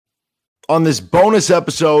On this bonus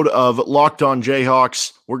episode of Locked On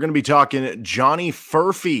Jayhawks, we're going to be talking Johnny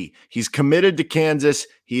Furphy. He's committed to Kansas.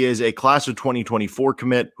 He is a class of 2024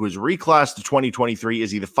 commit who is reclassed to 2023.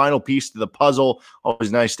 Is he the final piece to the puzzle?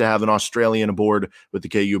 Always nice to have an Australian aboard with the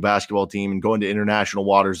KU basketball team and going to international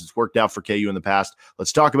waters. It's worked out for KU in the past.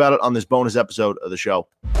 Let's talk about it on this bonus episode of the show.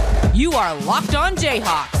 You are Locked On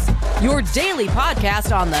Jayhawks, your daily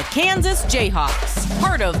podcast on the Kansas Jayhawks,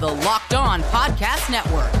 part of the Locked On Podcast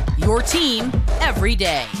Network, your team every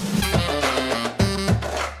day.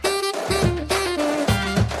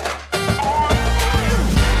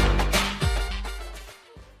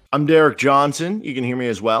 I'm Derek Johnson. You can hear me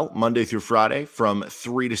as well Monday through Friday from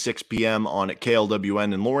 3 to 6 p.m. on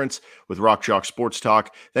KLWN in Lawrence with Rock Chalk Sports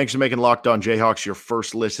Talk. Thanks for making Locked On Jayhawks your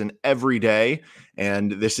first listen every day.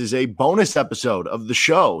 And this is a bonus episode of the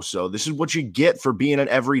show. So this is what you get for being an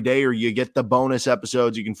everydayer. You get the bonus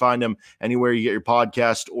episodes. You can find them anywhere you get your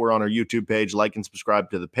podcast or on our YouTube page. Like and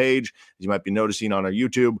subscribe to the page. As you might be noticing on our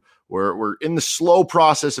YouTube, we're in the slow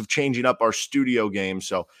process of changing up our studio game.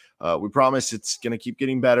 So we promise it's going to keep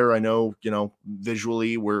getting better. I know,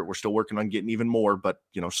 visually we're still working on getting even more, but,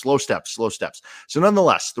 slow steps. So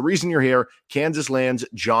nonetheless, the reason you're here, Kansas lands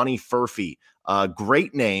Johnny Furphy.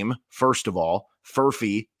 Great name, first of all.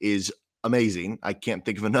 Furphy is amazing. I can't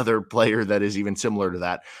think of another player that is even similar to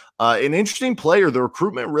that. An interesting player. The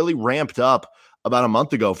recruitment really ramped up about a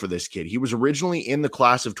month ago for this kid. He was originally in the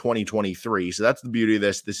class of 2023. So that's the beauty of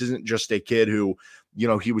this. This isn't just a kid who,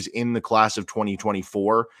 he was in the class of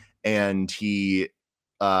 2024 and he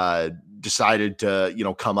decided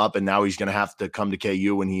to, come up and now he's going to have to come to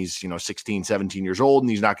KU when he's, 16, 17 years old and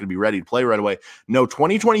he's not going to be ready to play right away. No,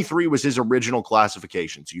 2023 was his original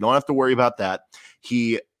classification. So you don't have to worry about that.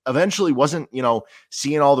 He eventually wasn't,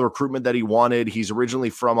 seeing all the recruitment that he wanted. He's originally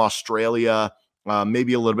from Australia.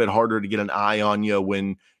 Maybe a little bit harder to get an eye on you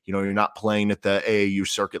when, you're not playing at the AAU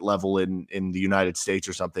circuit level in the United States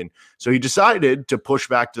or something. So he decided to push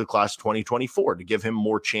back to the class of 2024 to give him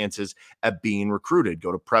more chances at being recruited,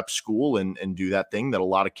 go to prep school and do that thing that a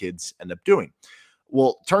lot of kids end up doing.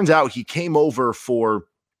 Well, turns out he came over for,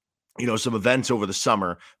 some events over the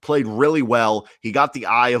summer, played really well. He got the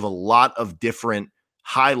eye of a lot of different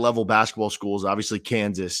high-level basketball schools, obviously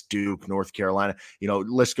Kansas, Duke, North Carolina,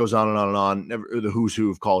 list goes on and on and on, the who's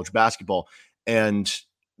who of college basketball. And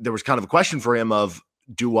there was kind of a question for him of,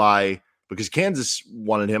 because Kansas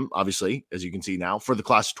wanted him, obviously, as you can see now, for the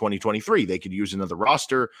class of 2023. They could use another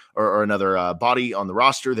roster or another body on the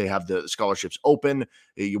roster. They have the scholarships open.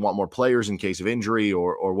 You want more players in case of injury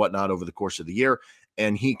or whatnot over the course of the year.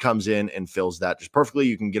 And he comes in and fills that just perfectly.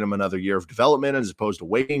 You can get him another year of development as opposed to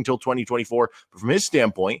waiting until 2024. But from his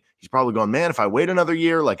standpoint, he's probably going, man, if I wait another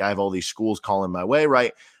year, like I have all these schools calling my way,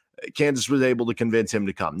 right? Kansas was able to convince him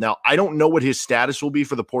to come. Now, I don't know what his status will be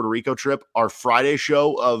for the Puerto Rico trip. Our Friday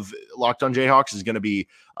show of Locked On Jayhawks is going to be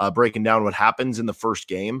breaking down what happens in the first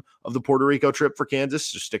game of the Puerto Rico trip for Kansas.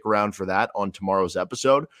 So stick around for that on tomorrow's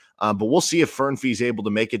episode. But we'll see if Furphy is able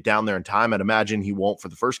to make it down there in time. I'd imagine he won't for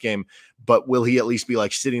the first game, but will he at least be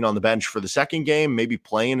like sitting on the bench for the second game, maybe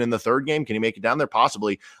playing in the third game? Can he make it down there?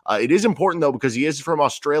 Possibly. It is important, though, because he is from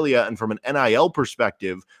Australia, and from an NIL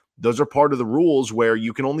perspective, those are part of the rules where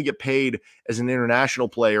you can only get paid as an international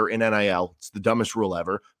player in NIL. It's the dumbest rule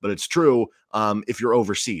ever, but it's true if you're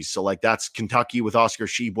overseas. So like that's Kentucky with Oscar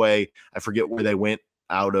Tshiebwe. I forget where they went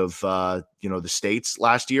out of, the States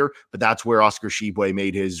last year, but that's where Oscar Tshiebwe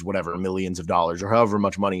made his whatever millions of dollars or however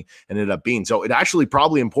much money ended up being. So it actually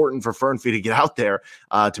probably important for Furphy to get out there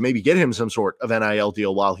to maybe get him some sort of NIL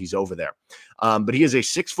deal while he's over there. But he is a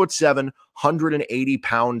 6'7",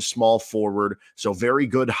 180-pound small forward. So very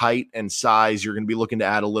good height and size. You're going to be looking to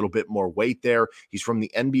add a little bit more weight there. He's from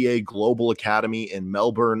the NBA Global Academy in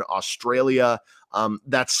Melbourne, Australia.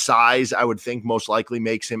 That size, I would think, most likely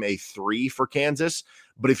makes him a 3 for Kansas.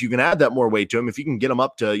 But if you can add that more weight to him, if you can get him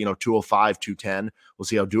up to, 205, 210, we'll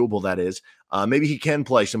see how doable that is. Maybe he can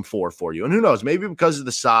play some 4 for you. And who knows, maybe because of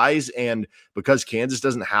the size and because Kansas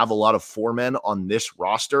doesn't have a lot of 4 men on this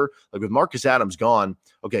roster, like with Marcus Adams gone,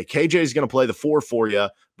 okay, KJ is going to play the 4 for you,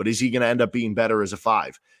 but is he going to end up being better as a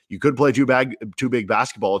 5? You could play too big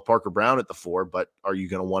basketball with Parker Brown at the 4, but are you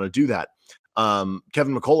going to want to do that?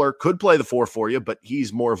 Kevin McCullough could play the 4 for you, but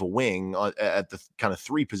he's more of a wing at the kind of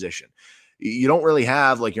 3 position. You don't really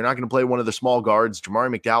have, you're not going to play one of the small guards.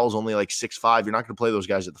 Jamari McDowell's only 6'5". You're not going to play those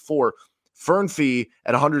guys at the 4. Furphy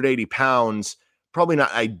at 180 pounds, probably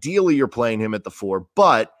not ideally you're playing him at the 4,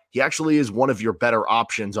 but he actually is one of your better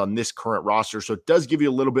options on this current roster. So it does give you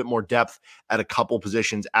a little bit more depth at a couple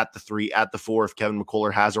positions at the 3, at the 4. If Kevin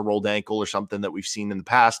McCullough has a rolled ankle or something that we've seen in the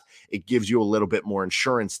past, it gives you a little bit more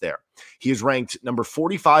insurance there. He is ranked number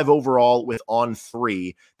 45 overall with On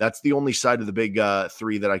 3. That's the only side of the big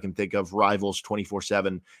 3 that I can think of, Rivals,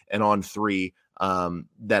 24/7, and On 3,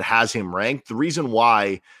 that has him ranked. The reason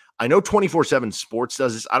why, I know 24/7 Sports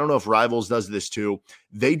does this. I don't know if Rivals does this too.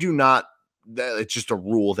 They do not, it's just a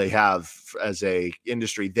rule they have as a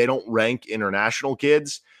industry. They don't rank international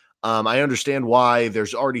kids. I understand why.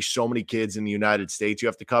 There's already so many kids in the United States you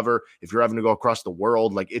have to cover. If you're having to go across the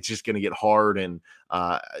world, like, it's just going to get hard. And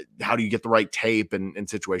how do you get the right tape and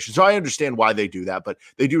situations? So I understand why they do that, but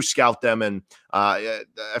they do scout them. And I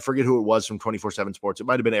forget who it was from 24/7 Sports. It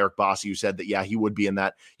might've been Eric Bossi who said that, yeah, he would be in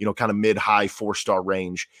that, kind of mid-high 4-star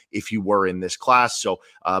range if he were in this class. So,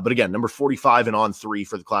 but again, number 45 and On 3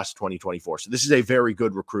 for the class of 2024. So this is a very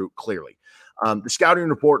good recruit, clearly. The scouting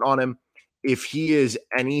report on him, if he is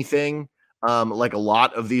anything like a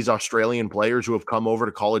lot of these Australian players who have come over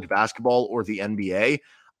to college basketball or the NBA,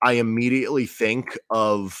 I immediately think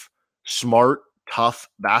of smart, tough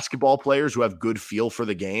basketball players who have good feel for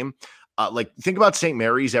the game. Like, think about St.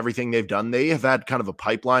 Mary's, everything they've done. They have had kind of a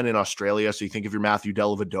pipeline in Australia. So you think of your Matthew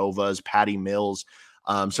Dellavedovas, Patty Mills,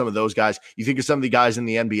 some of those guys. You think of some of the guys in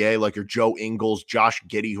the NBA, like your Joe Ingles, Josh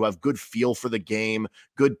Giddey, who have good feel for the game,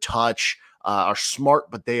 good touch, are smart,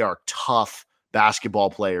 but they are tough basketball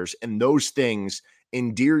players. And those things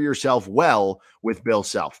endear yourself well with Bill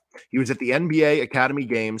Self. He was at the NBA Academy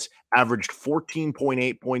Games, averaged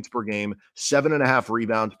 14.8 points per game, 7.5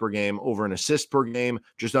 rebounds per game, over an assist per game,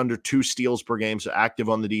 just under 2 steals per game, so active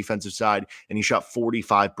on the defensive side, and he shot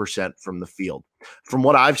 45% from the field. From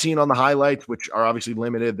what I've seen on the highlights, which are obviously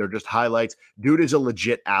limited, they're just highlights, dude is a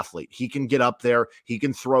legit athlete. He can get up there, he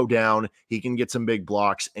can throw down, he can get some big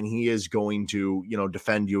blocks, and he is going to,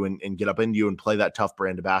 defend you and get up into you and play that tough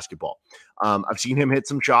brand of basketball. I've seen him hit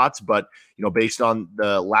some shots, but, based on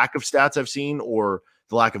the lack of stats I've seen or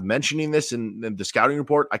the lack of mentioning this in the scouting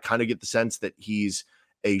report, I kind of get the sense that he's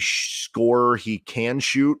a scorer. He can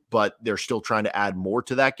shoot, but they're still trying to add more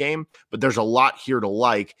to that game. But there's a lot here to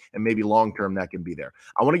like, and maybe long-term that can be there.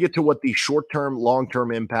 I want to get to what the short-term,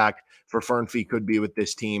 long-term impact for Furphy could be with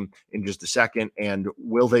this team in just a second. And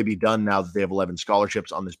will they be done now that they have 11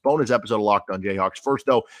 scholarships on this bonus episode of Locked on Jayhawks? First,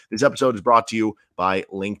 though, this episode is brought to you by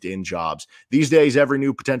LinkedIn Jobs. These days, every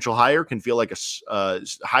new potential hire can feel like a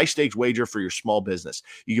high-stakes wager for your small business.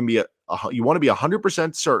 You want to be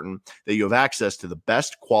 100% certain that you have access to the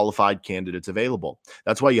best qualified candidates available.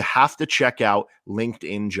 That's why you have to check out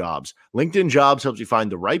LinkedIn Jobs. LinkedIn Jobs helps you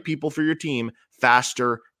find the right people for your team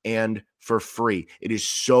faster and for free. It is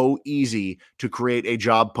so easy to create a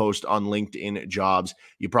job post on LinkedIn Jobs.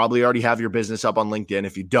 You probably already have your business up on LinkedIn.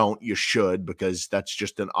 If you don't, you should, because that's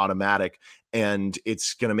just an automatic, and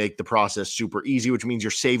it's going to make the process super easy, which means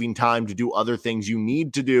you're saving time to do other things you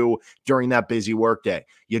need to do during that busy workday.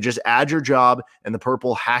 You just add your job and the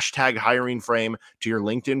purple hashtag hiring frame to your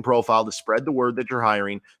LinkedIn profile to spread the word that you're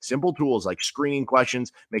hiring. Simple tools like screening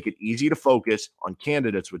questions make it easy to focus on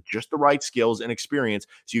candidates with just the right skills and experience,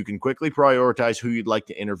 so you can quickly prioritize who you'd like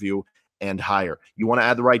to interview and hire. You want to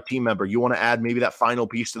add the right team member. You want to add maybe that final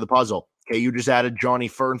piece to the puzzle. Okay, you just added Johnny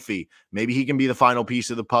Furphy. Maybe he can be the final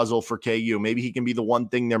piece of the puzzle for KU. Maybe he can be the one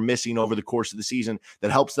thing they're missing over the course of the season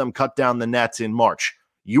that helps them cut down the nets in March.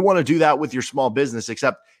 You want to do that with your small business,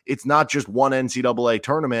 except it's not just one NCAA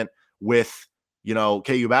tournament with,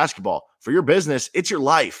 KU basketball. For your business, it's your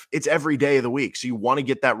life. It's every day of the week. So you want to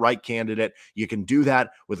get that right candidate. You can do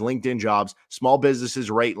that with LinkedIn Jobs. Small businesses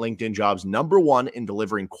rate LinkedIn Jobs #1 in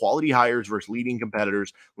delivering quality hires versus leading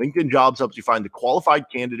competitors. LinkedIn Jobs helps you find the qualified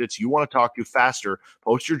candidates you want to talk to faster.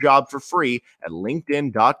 Post your job for free at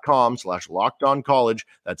linkedin.com/lockedoncollege.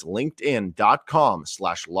 That's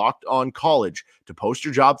linkedin.com/lockedoncollege to post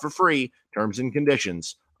your job for free. Terms and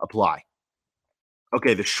conditions apply.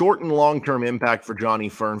 Okay, the short and long-term impact for Johnny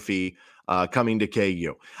Furphy coming to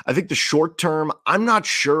KU. I think the short term, I'm not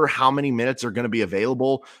sure how many minutes are going to be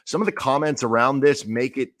available. Some of the comments around this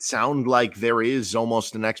make it sound like there is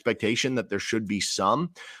almost an expectation that there should be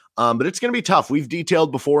some, but it's going to be tough. We've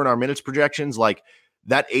detailed before in our minutes projections, like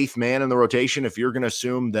that 8th man in the rotation, if you're going to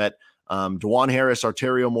assume that DeJuan Harris,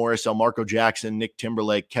 Arterio Morris, Elmarco Jackson, Nick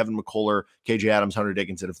Timberlake, Kevin McCullough, KJ Adams, Hunter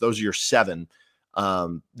Dickinson, if those are your 7,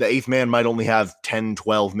 the 8th man might only have 10,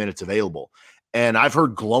 12 minutes available. And I've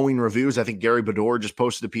heard glowing reviews. I think Gary Bedore just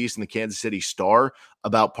posted a piece in the Kansas City Star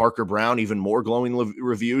about Parker Brown, even more glowing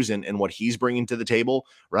reviews and what he's bringing to the table,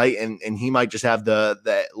 right? And he might just have the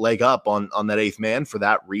leg up on that 8th man for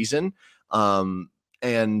that reason.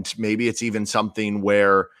 And maybe it's even something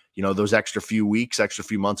where those extra few weeks, extra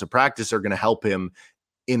few months of practice are going to help him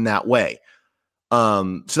in that way.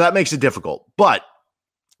 So that makes it difficult, but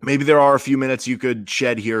maybe there are a few minutes you could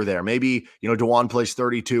shed here or there. Maybe, DeJuan plays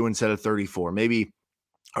 32 instead of 34. Maybe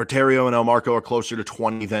Arterio and Elmarco are closer to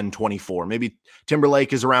 20 than 24. Maybe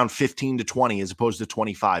Timberlake is around 15 to 20 as opposed to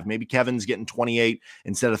 25. Maybe Kevin's getting 28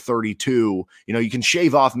 instead of 32. You can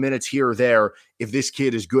shave off minutes here or there if this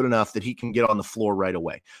kid is good enough that he can get on the floor right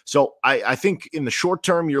away. So I think in the short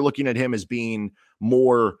term, you're looking at him as being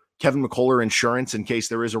more Kevin McCullough insurance in case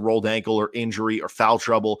there is a rolled ankle or injury or foul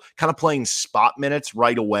trouble, kind of playing spot minutes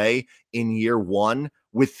right away in year one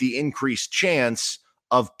with the increased chance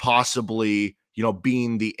of possibly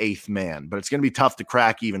being the eighth man. But it's going to be tough to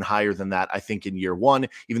crack even higher than that, I think, in year one,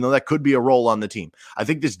 even though that could be a role on the team. I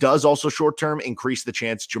think this does also short-term increase the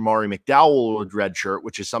chance Jamari McDowell would redshirt,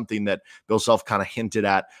 which is something that Bill Self kind of hinted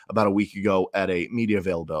at about a week ago at a media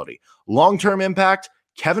availability. Long-term impact,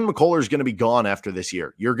 Kevin McCullough is going to be gone after this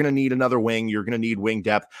year. You're going to need another wing. You're going to need wing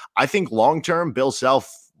depth. I think long-term, Bill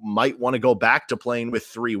Self might want to go back to playing with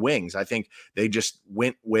three wings. I think they just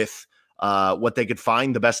went with what they could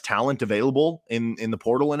find, the best talent available in the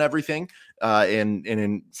portal and everything, and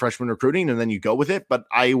in freshman recruiting, and then you go with it. But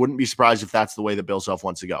I wouldn't be surprised if that's the way that Bill Self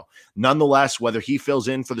wants to go. Nonetheless, whether he fills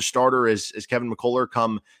in for the starter as Kevin McCullough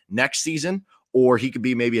come next season, or he could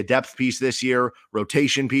be maybe a depth piece this year,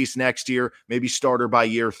 rotation piece next year, maybe starter by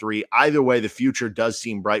year 3. Either way, the future does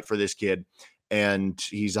seem bright for this kid. And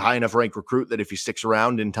he's a high enough ranked recruit that if he sticks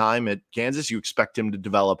around in time at Kansas, you expect him to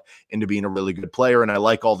develop into being a really good player. And I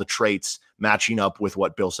like all the traits matching up with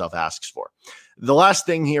what Bill Self asks for. The last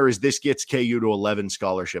thing here is this gets KU to 11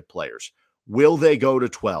 scholarship players. Will they go to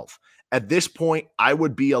 12? At this point, I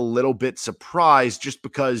would be a little bit surprised just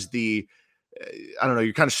because you're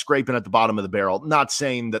kind of scraping at the bottom of the barrel. Not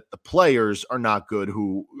saying that the players are not good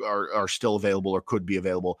who are still available or could be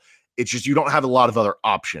available. It's just you don't have a lot of other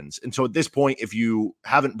options. And so at this point, if you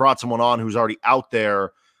haven't brought someone on who's already out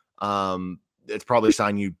there, it's probably a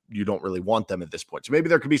sign you don't really want them at this point. So maybe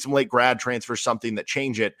there could be some late grad transfers, something that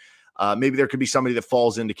change it. Maybe there could be somebody that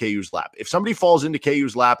falls into KU's lap. If somebody falls into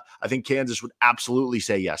KU's lap, I think Kansas would absolutely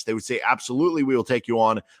say yes. They would say, absolutely, we will take you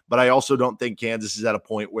on. But I also don't think Kansas is at a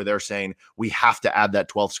point where they're saying we have to add that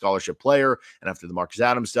 12th scholarship player. And after the Marcus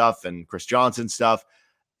Adams stuff and Chris Johnson stuff,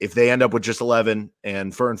 if they end up with just 11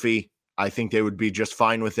 and Furphy, I think they would be just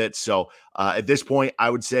fine with it. So at this point, I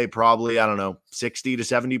would say probably, 60 to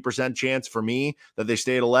 70% chance for me that they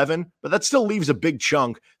stay at 11, but that still leaves a big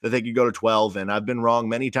chunk that they could go to 12. And I've been wrong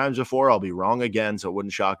many times before. I'll be wrong again. So it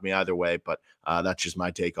wouldn't shock me either way, but that's just my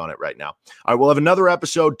take on it right now. All right. We'll have another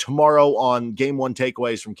episode tomorrow on game 1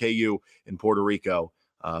 takeaways from KU in Puerto Rico.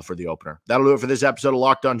 For the opener. That'll do it for this episode of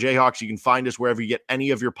Locked On Jayhawks. You can find us wherever you get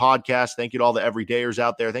any of your podcasts. Thank you to all the everydayers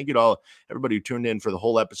out there. Thank you to everybody who tuned in for the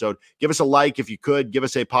whole episode. Give us a like if you could. Give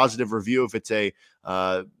us a positive review if it's a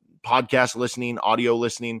podcast listening, audio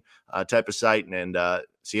listening type of site. And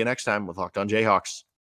see you next time with Locked On Jayhawks.